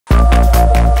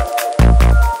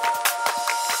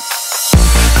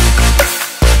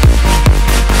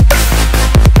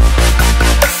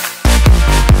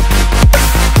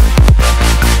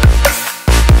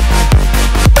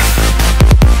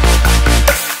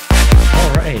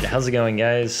how's it going,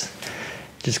 guys?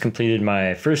 Just completed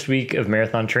my first week of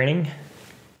marathon training,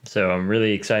 so I'm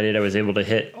really excited. I was able to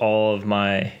hit all of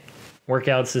my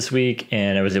workouts this week,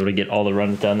 and I was able to get all the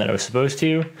runs done that I was supposed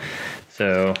to.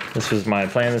 So this was my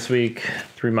plan this week: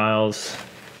 3 miles,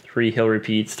 3 hill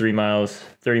repeats, 3 miles,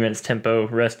 30 minutes tempo,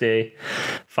 rest day,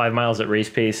 5 miles at race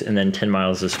pace, and then 10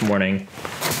 miles this morning.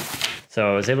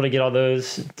 So I was able to get all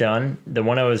those done. The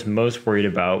one I was most worried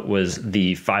about was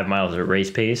the 5 miles at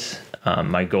race pace.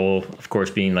 My goal, of course,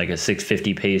 being like a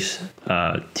 6:50 pace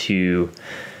to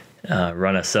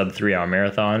run a sub 3 hour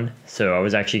marathon. So I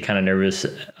was actually kind of nervous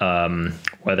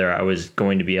whether I was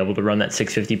going to be able to run that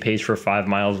 6:50 pace for 5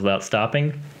 miles without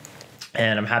stopping.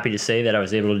 And I'm happy to say that I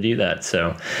was able to do that.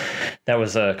 So that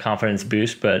was a confidence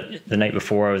boost. But the night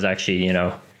before, I was actually,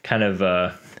 kind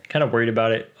of worried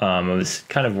about it. I was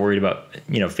kind of worried about,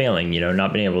 failing,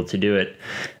 not being able to do it.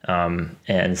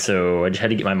 And so I just had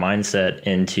to get my mindset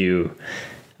into,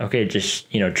 okay,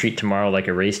 just, treat tomorrow like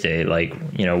a race day. Like,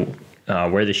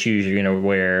 wear the shoes you're going to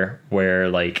wear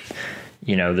like,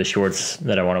 the shorts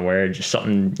that I want to wear, just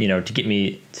something, to get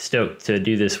me stoked to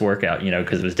do this workout,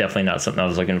 because it was definitely not something I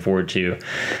was looking forward to.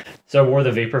 So I wore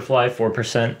the Vaporfly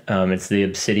 4%. It's the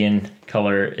obsidian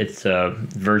color. It's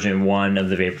version 1 of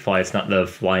the Vaporfly. It's not the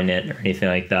Flyknit or anything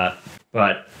like that.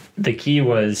 But the key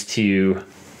was I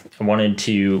wanted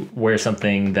to wear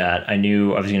something that I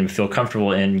knew I was going to feel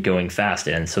comfortable in going fast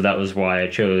in. So that was why I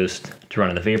chose to run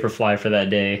in the Vaporfly for that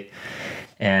day.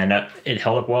 And it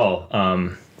held up well.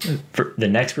 For the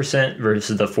next percent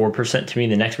versus the 4%, to me,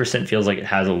 the next percent feels like it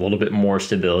has a little bit more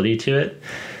stability to it.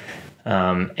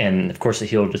 And of course, the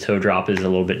heel to toe drop is a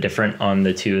little bit different on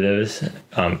the two of those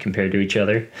compared to each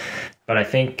other. But I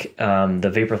think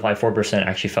the Vaporfly 4%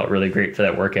 actually felt really great for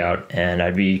that workout, and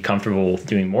I'd be comfortable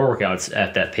doing more workouts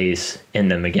at that pace in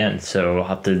them again. So I'll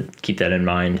have to keep that in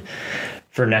mind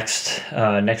for next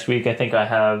week. I think I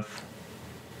have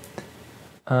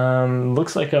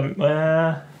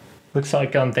looks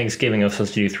like on Thanksgiving I'm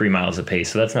supposed to do 3 miles a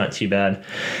pace, so that's not too bad.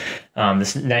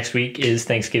 This next week is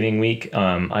Thanksgiving week.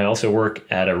 I also work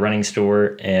at a running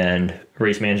store and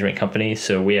race management company,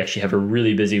 so we actually have a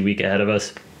really busy week ahead of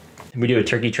us. We do a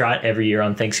turkey trot every year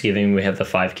on Thanksgiving. We have the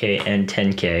 5K and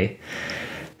 10K.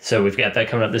 So we've got that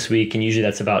coming up this week, and usually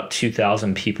that's about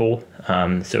 2,000 people.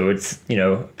 So it's,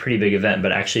 a pretty big event,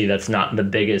 but actually that's not the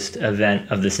biggest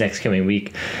event of this next coming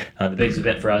week. The biggest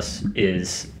event for us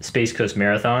is Space Coast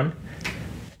Marathon,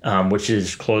 which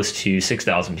is close to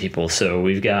 6,000 people. So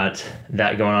we've got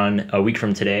that going on a week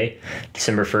from today,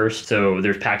 December 1st. So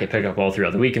there's packet pickup all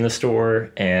throughout the week in the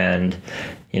store, and,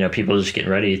 people are just getting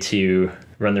ready to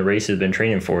run the races they've been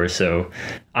training for. So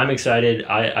I'm excited.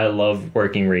 I love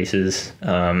working races.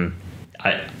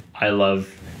 I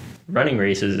love running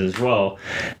races as well,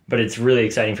 but it's really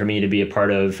exciting for me to be a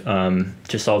part of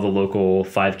just all the local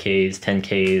 5Ks,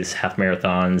 10Ks, half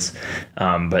marathons.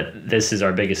 But this is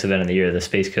our biggest event of the year, the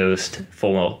Space Coast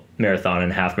full marathon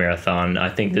and half marathon. I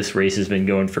think this race has been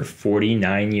going for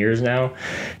 49 years now,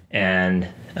 and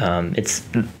it's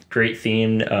great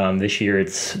themed. This year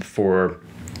it's for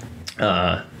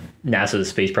NASA's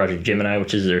space project Gemini,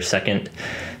 which is their second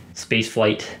space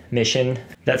flight mission.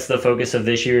 That's the focus of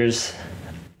this year's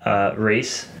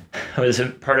race. I was a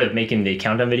part of making the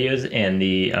countdown videos and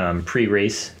the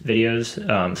pre-race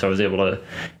videos, so I was able to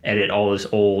edit all this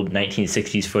old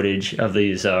 1960s footage of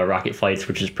these rocket flights,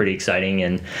 which is pretty exciting,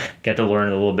 and got to learn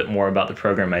a little bit more about the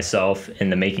program myself in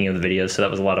the making of the videos, so that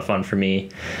was a lot of fun for me.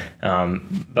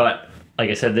 But like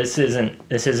I said, this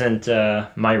isn't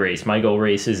my race. My goal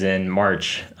race is in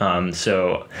March.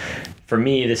 So for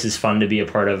me, this is fun to be a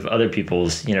part of other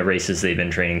people's, races they've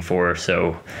been training for.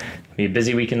 So be a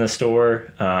busy week in the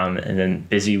store, and then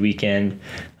busy weekend,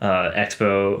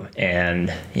 expo,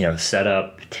 and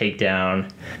setup, takedown.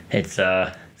 It's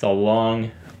a long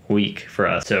week for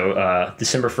us. So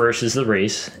December 1st is the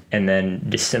race, and then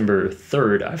December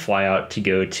 3rd I fly out to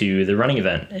go to the running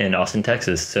event in Austin,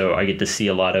 Texas. So I get to see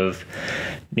a lot of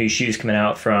new shoes coming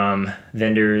out from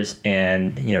vendors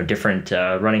and different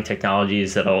running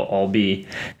technologies that'll all be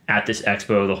at this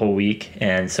expo the whole week,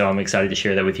 and so I'm excited to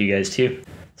share that with you guys too.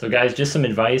 So guys, just some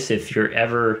advice: if you're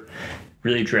ever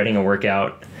really dreading a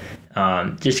workout,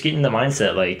 just get in the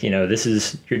mindset, like,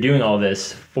 you're doing all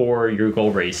this for your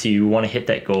goal race. You want to hit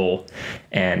that goal,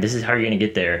 and this is how you're going to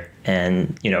get there.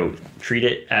 And, treat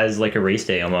it as like a race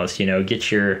day almost,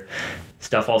 get your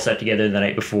stuff all set together the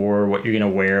night before, what you're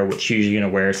going to wear, what shoes you're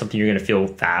going to wear, something you're going to feel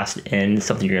fast in,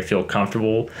 something you're going to feel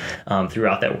comfortable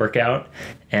throughout that workout.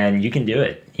 And you can do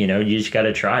it. You just got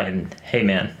to try. And hey,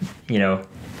 man,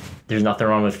 there's nothing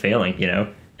wrong with failing,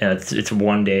 It's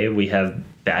one day. We have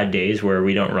bad days where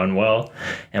we don't run well,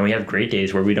 and we have great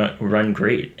days where we don't run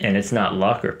great. And it's not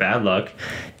luck or bad luck.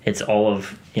 It's all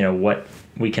of, what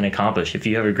we can accomplish. If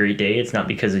you have a great day, it's not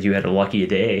because you had a lucky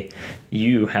day.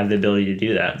 You have the ability to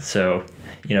do that. So,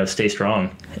 stay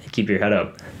strong. Keep your head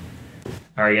up.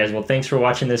 All right, guys. Well, thanks for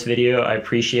watching this video. I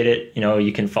appreciate it.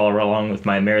 You can follow along with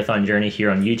my marathon journey here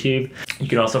on YouTube. You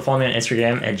can also follow me on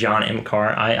Instagram at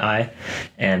JohnMCarrii.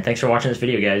 And thanks for watching this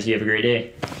video, guys. You have a great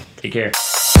day. Take care.